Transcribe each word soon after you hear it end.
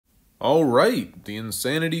Alright, the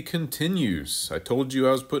insanity continues. I told you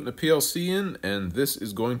I was putting a PLC in, and this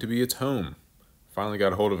is going to be its home. Finally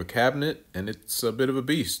got a hold of a cabinet, and it's a bit of a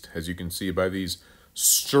beast, as you can see by these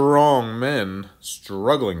strong men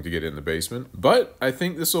struggling to get in the basement. But I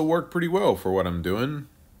think this will work pretty well for what I'm doing.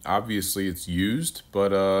 Obviously it's used,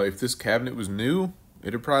 but if this cabinet was new,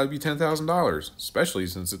 it'd probably be $10,000, especially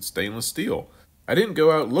since it's stainless steel. I didn't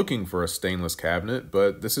go out looking for a stainless cabinet,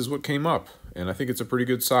 but this is what came up, and I think it's a pretty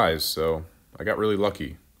good size, so I got really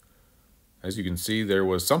lucky. As you can see, there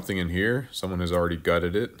was something in here. Someone has already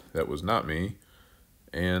gutted it. That was not me.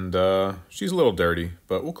 And she's a little dirty,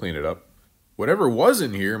 but we'll clean it up. Whatever was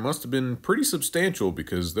in here must have been pretty substantial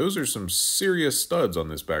because those are some serious studs on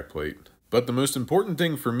this backplate. But the most important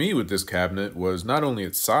thing for me with this cabinet was not only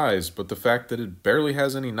its size, but the fact that it barely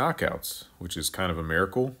has any knockouts, which is kind of a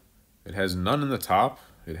miracle. It has none in the top,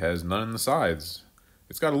 it has none in the sides.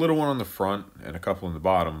 It's got a little one on the front and a couple in the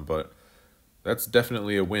bottom, but that's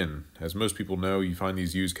definitely a win. As most people know, you find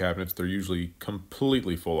these used cabinets, they're usually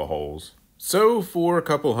completely full of holes. So for a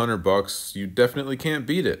couple $100, you definitely can't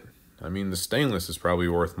beat it. I mean, the stainless is probably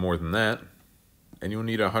worth more than that. And you'll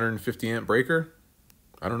need a 150 amp breaker?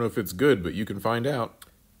 I don't know if it's good, but you can find out.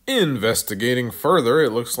 Investigating further, it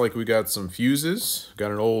looks like we got some fuses, got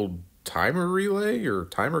an old timer relay or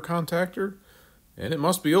timer contactor, and it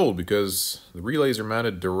must be old because the relays are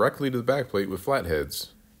mounted directly to the backplate with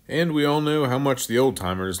flatheads. And we all know how much the old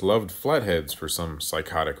timers loved flatheads for some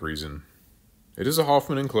psychotic reason. It is a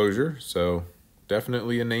Hoffman Enclosure, so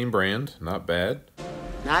definitely a name brand, not bad.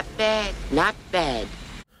 Not bad, not bad.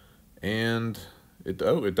 And it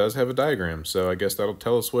does have a diagram, so I guess that'll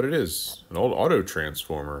tell us what it is. An old auto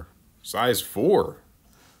transformer, size 4.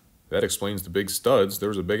 That explains the big studs. There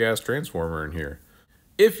was a big-ass transformer in here.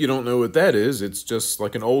 If you don't know what that is, it's just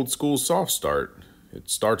like an old-school soft start. It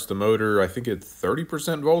starts the motor, I think at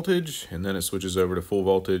 30% voltage, and then it switches over to full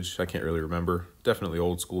voltage. I can't really remember. Definitely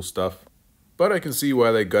old-school stuff. But I can see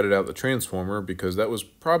why they gutted out the transformer, because that was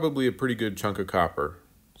probably a pretty good chunk of copper.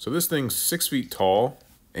 So this thing's 6 feet tall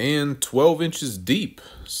and 12 inches deep.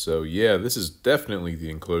 So yeah, this is definitely the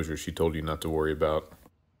enclosure she told you not to worry about.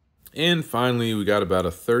 And finally, we got about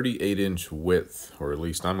a 38-inch width, or at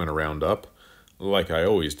least I'm going to round up, like I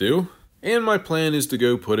always do. And my plan is to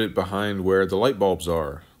go put it behind where the light bulbs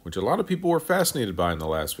are, which a lot of people were fascinated by in the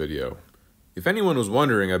last video. If anyone was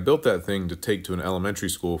wondering, I built that thing to take to an elementary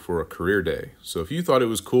school for a career day. So if you thought it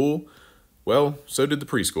was cool, well, so did the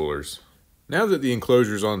preschoolers. Now that the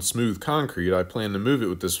enclosure's on smooth concrete, I plan to move it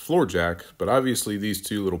with this floor jack, but obviously these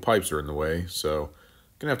two little pipes are in the way, so I'm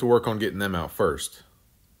gonna have to work on getting them out first.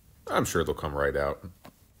 I'm sure they'll come right out.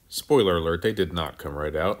 Spoiler alert, they did not come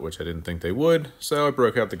right out, which I didn't think they would, so I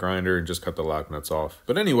broke out the grinder and just cut the lock nuts off.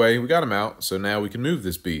 But anyway, we got them out, so now we can move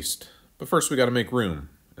this beast. But first we gotta make room,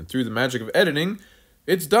 and through the magic of editing,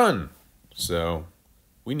 it's done! So,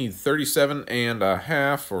 we need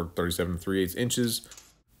 37.5 or 37 3/8 inches.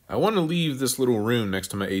 I want to leave this little room next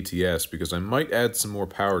to my ATS because I might add some more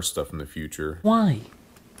power stuff in the future. Why?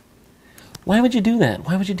 Why would you do that?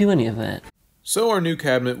 Why would you do any of that? So our new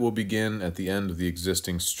cabinet will begin at the end of the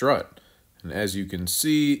existing strut. And as you can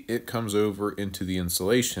see, it comes over into the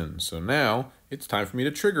insulation. So now, it's time for me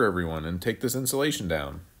to trigger everyone and take this insulation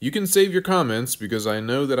down. You can save your comments because I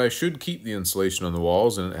know that I should keep the insulation on the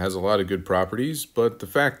walls and it has a lot of good properties, but the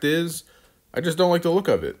fact is, I just don't like the look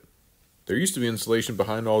of it. There used to be insulation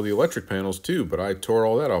behind all the electric panels too, but I tore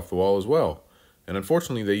all that off the wall as well. And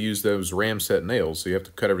unfortunately they use those ram set nails, so you have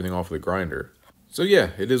to cut everything off with a grinder. So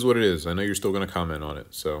yeah, it is what it is. I know you're still going to comment on it,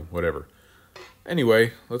 so whatever.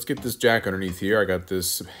 Anyway, let's get this jack underneath here. I got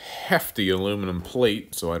this hefty aluminum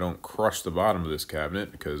plate so I don't crush the bottom of this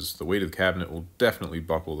cabinet because the weight of the cabinet will definitely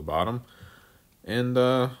buckle the bottom. And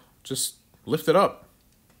just lift it up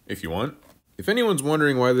if you want. If anyone's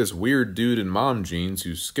wondering why this weird dude in mom jeans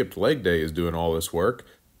who skipped leg day is doing all this work,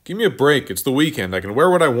 give me a break. It's the weekend. I can wear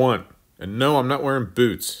what I want. And no, I'm not wearing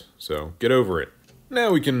boots, so get over it.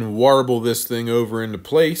 Now we can warble this thing over into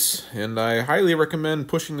place, and I highly recommend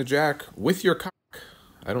pushing the jack with your cock.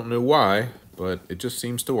 I don't know why, but it just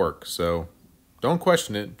seems to work, so don't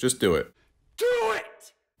question it, just do it. Do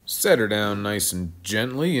it! Set her down nice and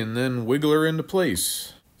gently, and then wiggle her into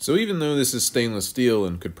place. So even though this is stainless steel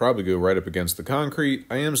and could probably go right up against the concrete,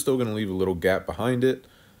 I am still going to leave a little gap behind it,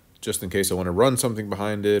 just in case I want to run something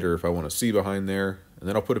behind it, or if I want to see behind there. And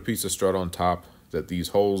then I'll put a piece of strut on top that these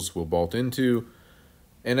holes will bolt into.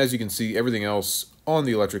 And as you can see, everything else on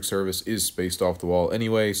the electric service is spaced off the wall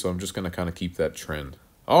anyway, so I'm just going to kind of keep that trend.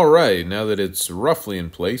 Alright, now that it's roughly in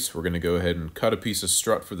place, we're going to go ahead and cut a piece of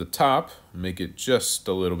strut for the top, make it just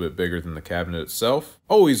a little bit bigger than the cabinet itself.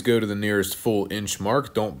 Always go to the nearest full inch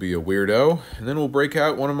mark, don't be a weirdo. And then we'll break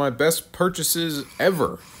out one of my best purchases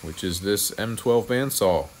ever, which is this M12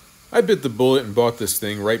 bandsaw. I bit the bullet and bought this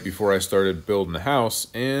thing right before I started building the house,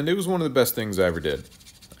 and it was one of the best things I ever did.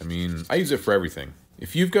 I mean, I use it for everything.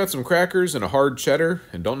 If you've got some crackers and a hard cheddar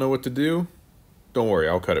and don't know what to do, don't worry,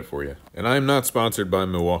 I'll cut it for you. And I'm not sponsored by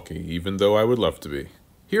Milwaukee, even though I would love to be.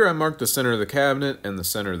 Here I marked the center of the cabinet and the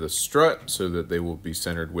center of the strut so that they will be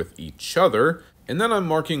centered with each other. And then I'm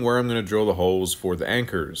marking where I'm going to drill the holes for the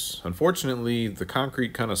anchors. Unfortunately, the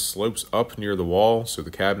concrete kind of slopes up near the wall, so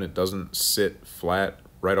the cabinet doesn't sit flat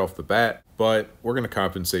right off the bat. But we're going to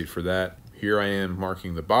compensate for that. Here I am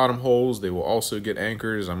marking the bottom holes. They will also get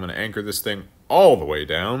anchors. I'm going to anchor this thing all the way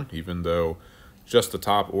down, even though just the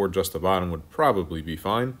top or just the bottom would probably be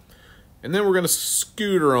fine. And then we're going to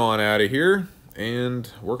scooter on out of here and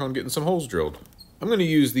work on getting some holes drilled. I'm going to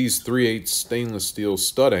use these 3/8 stainless steel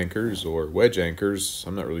stud anchors or wedge anchors.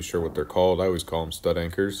 I'm not really sure what they're called. I always call them stud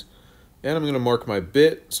anchors. And I'm going to mark my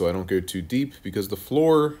bit so I don't go too deep because the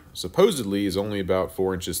floor supposedly is only about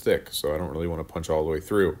 4 inches thick, so I don't really want to punch all the way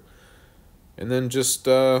through. And then just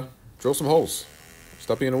drill some holes.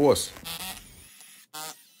 Stop being a wuss.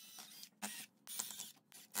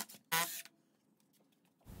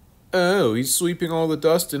 Oh, he's sweeping all the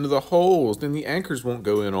dust into the holes. Then the anchors won't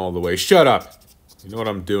go in all the way. Shut up! You know what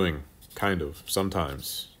I'm doing. Kind of.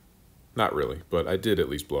 Sometimes. Not really, but I did at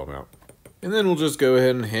least blow them out. And then we'll just go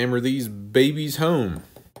ahead and hammer these babies home.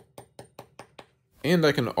 And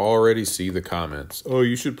I can already see the comments. Oh,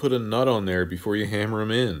 you should put a nut on there before you hammer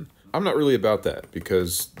them in. I'm not really about that,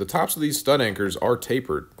 because the tops of these stud anchors are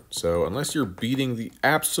tapered. So unless you're beating the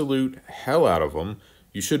absolute hell out of them,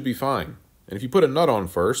 you should be fine. And if you put a nut on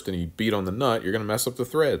first and you beat on the nut, you're going to mess up the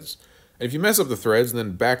threads. And if you mess up the threads and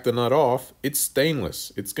then back the nut off, it's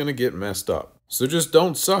stainless. It's going to get messed up. So just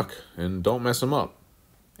don't suck and don't mess them up.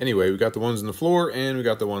 Anyway, we got the ones in the floor and we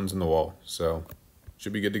got the ones in the wall. So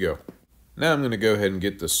should be good to go. Now I'm going to go ahead and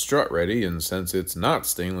get the strut ready. And since it's not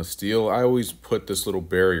stainless steel, I always put this little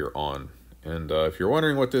barrier on. And if you're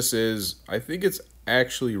wondering what this is, I think it's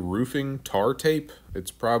actually roofing tar tape.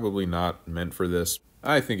 It's probably not meant for this.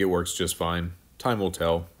 I think it works just fine. Time will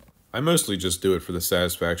tell. I mostly just do it for the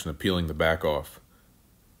satisfaction of peeling the back off.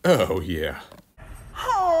 Oh, yeah.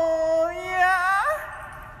 Oh, yeah.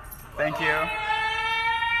 Thank you.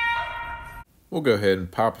 We'll go ahead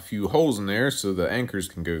and pop a few holes in there so the anchors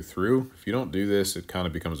can go through. If you don't do this, it kind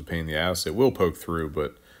of becomes a pain in the ass. It will poke through,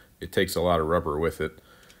 but it takes a lot of rubber with it.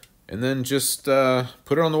 And then just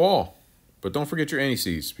put it on the wall. But don't forget your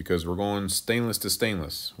anti-seize, because we're going stainless to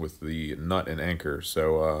stainless with the nut and anchor.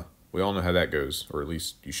 So we all know how that goes, or at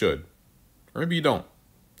least you should. Or maybe you don't.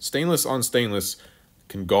 Stainless on stainless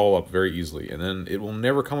can gall up very easily, and then it will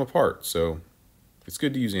never come apart. So it's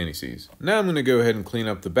good to use anti-seize. Now I'm going to go ahead and clean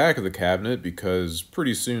up the back of the cabinet, because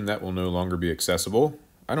pretty soon that will no longer be accessible.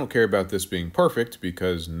 I don't care about this being perfect,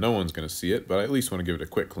 because no one's going to see it, but I at least want to give it a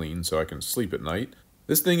quick clean so I can sleep at night.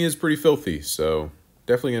 This thing is pretty filthy, so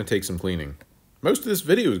definitely going to take some cleaning. Most of this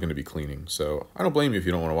video is going to be cleaning, so I don't blame you if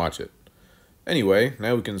you don't want to watch it. Anyway,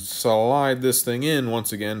 now we can slide this thing in,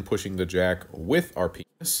 once again pushing the jack with our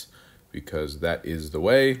penis, because that is the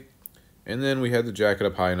way. And then we had the jack it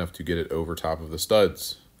up high enough to get it over top of the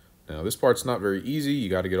studs. Now this part's not very easy. You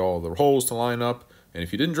got to get all the holes to line up, and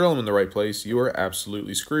if you didn't drill them in the right place, you are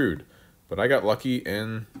absolutely screwed. But I got lucky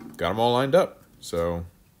and got them all lined up, so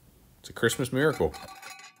it's a Christmas miracle.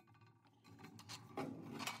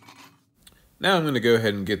 Now I'm going to go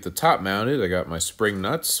ahead and get the top mounted. I got my spring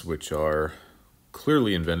nuts, which are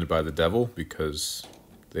clearly invented by the devil because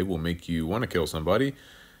they will make you want to kill somebody.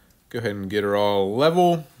 Go ahead and get her all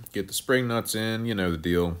level, get the spring nuts in, you know the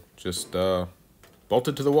deal. Just bolt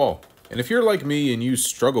it to the wall. And if you're like me and you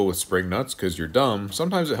struggle with spring nuts because you're dumb,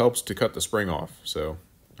 sometimes it helps to cut the spring off. So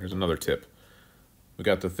there's another tip. We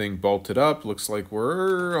got the thing bolted up. Looks like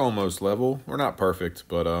we're almost level. We're not perfect,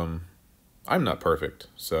 but I'm not perfect,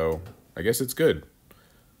 so I guess it's good.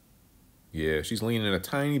 Yeah, she's leaning a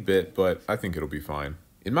tiny bit, but I think it'll be fine.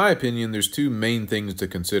 In my opinion, there's two main things to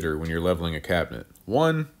consider when you're leveling a cabinet.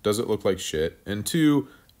 One, does it look like shit? And two,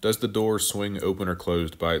 does the door swing open or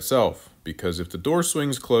closed by itself? Because if the door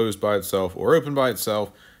swings closed by itself or open by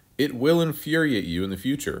itself, it will infuriate you in the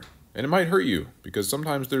future. And it might hurt you, because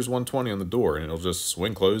sometimes there's 120 on the door and it'll just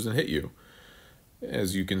swing closed and hit you.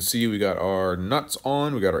 As you can see, we got our nuts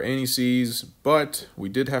on, we got our anti-seize, but we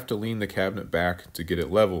did have to lean the cabinet back to get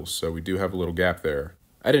it level, so we do have a little gap there.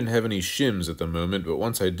 I didn't have any shims at the moment, but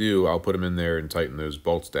once I do, I'll put them in there and tighten those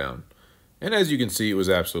bolts down. And as you can see, it was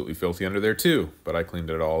absolutely filthy under there too, but I cleaned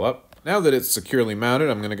it all up. Now that it's securely mounted,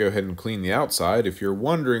 I'm going to go ahead and clean the outside. If you're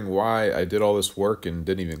wondering why I did all this work and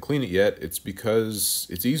didn't even clean it yet, it's because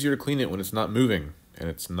it's easier to clean it when it's not moving and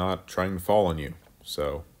it's not trying to fall on you.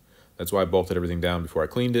 So that's why I bolted everything down before I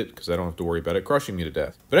cleaned it, because I don't have to worry about it crushing me to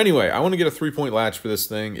death. But anyway, I want to get a 3-point latch for this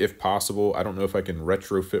thing if possible. I don't know if I can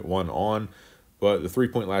retrofit one on, but the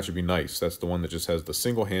 3-point latch would be nice. That's the one that just has the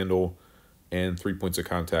single handle and 3 points of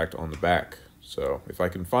contact on the back. So if I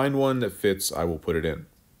can find one that fits, I will put it in.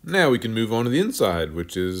 Now we can move on to the inside,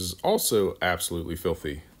 which is also absolutely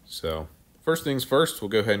filthy. So first things first, we'll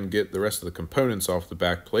go ahead and get the rest of the components off the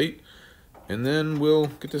back plate, and then we'll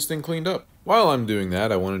get this thing cleaned up. While I'm doing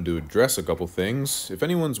that, I wanted to address a couple things. If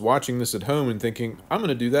anyone's watching this at home and thinking, I'm going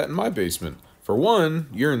to do that in my basement. For one,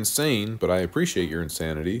 you're insane, but I appreciate your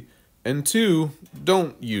insanity. And two,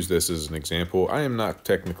 don't use this as an example. I am not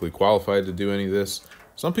technically qualified to do any of this.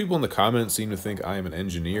 Some people in the comments seem to think I am an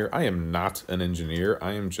engineer. I am not an engineer.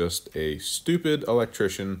 I am just a stupid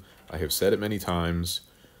electrician. I have said it many times.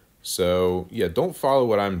 So yeah, don't follow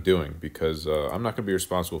what I'm doing, because I'm not going to be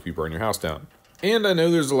responsible if you burn your house down. And I know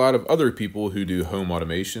there's a lot of other people who do home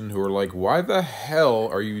automation who are like, why the hell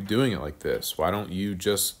are you doing it like this? Why don't you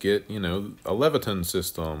just get, you know, a Leviton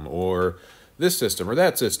system or this system or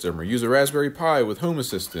that system, or use a Raspberry Pi with Home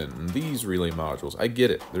Assistant and these relay modules? I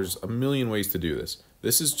get it. There's a million ways to do this.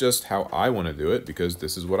 This is just how I want to do it, because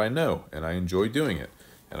this is what I know and I enjoy doing it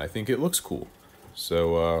and I think it looks cool.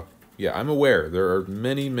 So yeah, I'm aware there are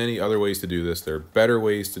many, many other ways to do this. There are better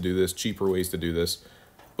ways to do this, cheaper ways to do this,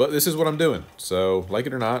 but this is what I'm doing. So like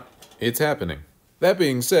it or not, it's happening. That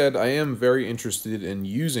being said, I am very interested in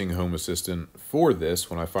using Home Assistant for this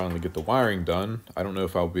when I finally get the wiring done. I don't know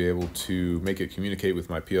if I'll be able to make it communicate with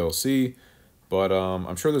my PLC, but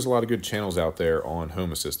I'm sure there's a lot of good channels out there on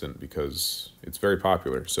Home Assistant because it's very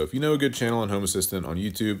popular. So if you know a good channel on Home Assistant on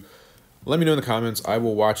YouTube, let me know in the comments. I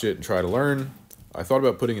will watch it and try to learn. I thought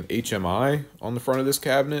about putting an HMI on the front of this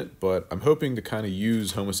cabinet, but I'm hoping to kind of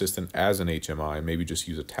use Home Assistant as an HMI, maybe just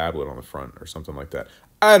use a tablet on the front or something like that.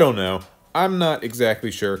 I don't know. I'm not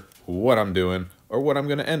exactly sure what I'm doing or what I'm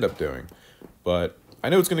going to end up doing, but I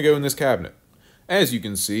know it's going to go in this cabinet. As you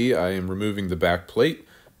can see, I am removing the back plate,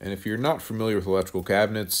 and if you're not familiar with electrical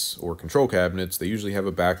cabinets or control cabinets, they usually have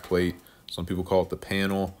a back plate. Some people call it the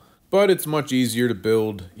panel. But it's much easier to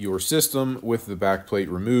build your system with the back plate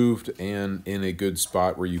removed and in a good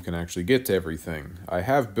spot where you can actually get to everything. I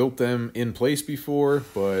have built them in place before,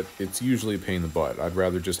 but it's usually a pain in the butt. I'd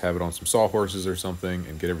rather just have it on some sawhorses or something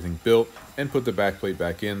and get everything built and put the back plate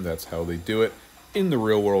back in. That's how they do it in the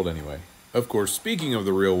real world anyway. Of course, speaking of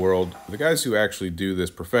the real world, the guys who actually do this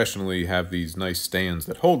professionally have these nice stands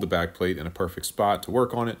that hold the back plate in a perfect spot to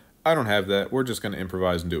work on it. I don't have that. We're just going to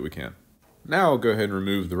improvise and do what we can. Now I'll go ahead and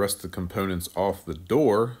remove the rest of the components off the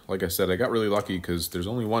door. Like I said, I got really lucky because there's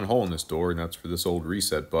only one hole in this door, and that's for this old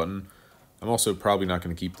reset button. I'm also probably not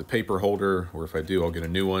going to keep the paper holder, or if I do, I'll get a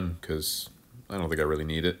new one because I don't think I really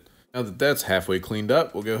need it. Now that that's halfway cleaned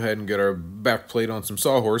up, we'll go ahead and get our back plate on some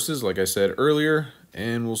sawhorses, like I said earlier,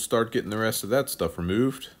 and we'll start getting the rest of that stuff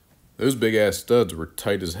removed. Those big ass studs were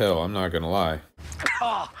tight as hell, I'm not going to lie.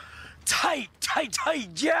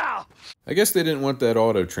 Tight, yeah! I guess they didn't want that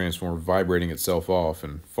auto transformer vibrating itself off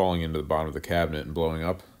and falling into the bottom of the cabinet and blowing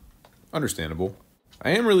up. Understandable.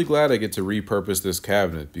 I am really glad I get to repurpose this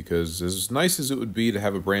cabinet, because as nice as it would be to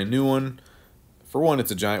have a brand new one, for one,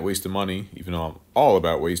 it's a giant waste of money, even though I'm all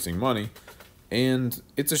about wasting money, and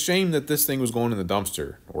it's a shame that this thing was going in the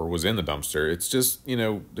dumpster, or was in the dumpster. It's just, you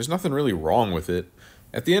know, there's nothing really wrong with it.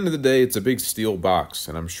 At the end of the day, it's a big steel box,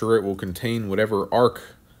 and I'm sure it will contain whatever arc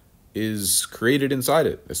is created inside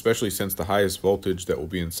it, especially since the highest voltage that will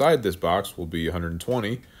be inside this box will be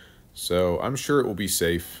 120. So I'm sure it will be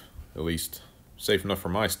safe, at least safe enough for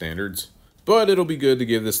my standards. But it'll be good to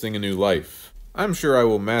give this thing a new life. I'm sure I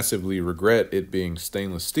will massively regret it being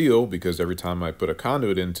stainless steel, because every time I put a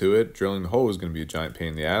conduit into it, drilling the hole is going to be a giant pain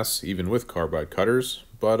in the ass, even with carbide cutters.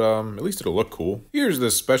 But at least it'll look cool. Here's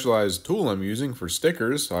this specialized tool I'm using for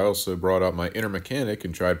stickers. I also brought out my inner mechanic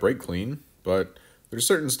and tried brake clean, but there's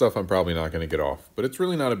certain stuff I'm probably not going to get off, but it's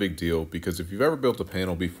really not a big deal, because if you've ever built a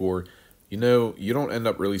panel before, you know you don't end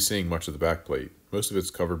up really seeing much of the back plate. Most of it's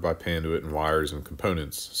covered by conduit and wires and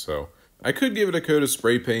components, so I could give it a coat of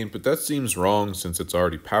spray paint, but that seems wrong since it's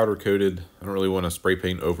already powder coated. I don't really want to spray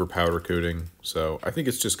paint over powder coating, so I think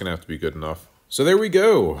it's just going to have to be good enough. So there we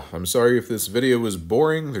go. I'm sorry if this video was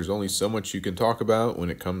boring. There's only so much you can talk about when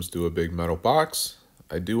it comes to a big metal box.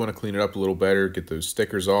 I do want to clean it up a little better, get those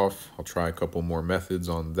stickers off. I'll try a couple more methods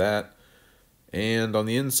on that. And on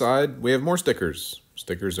the inside, we have more stickers.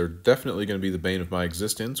 Stickers are definitely going to be the bane of my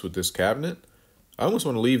existence with this cabinet. I almost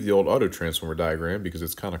want to leave the old auto transformer diagram because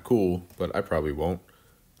it's kind of cool, but I probably won't.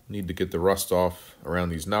 Need to get the rust off around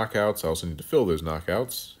these knockouts. I also need to fill those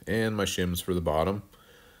knockouts, and my shims for the bottom.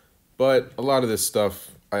 But a lot of this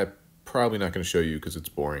stuff I'm probably not going to show you because it's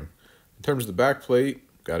boring. In terms of the back plate,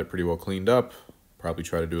 got it pretty well cleaned up. Probably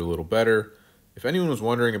try to do a little better. If anyone was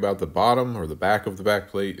wondering about the bottom or the back of the back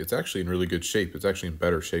plate, it's actually in really good shape. It's actually in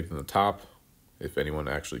better shape than the top, if anyone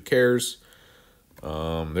actually cares.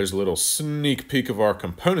 There's a little sneak peek of our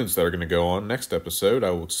components that are going to go on next episode.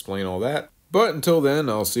 I will explain all that. But until then,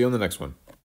 I'll see you on the next one.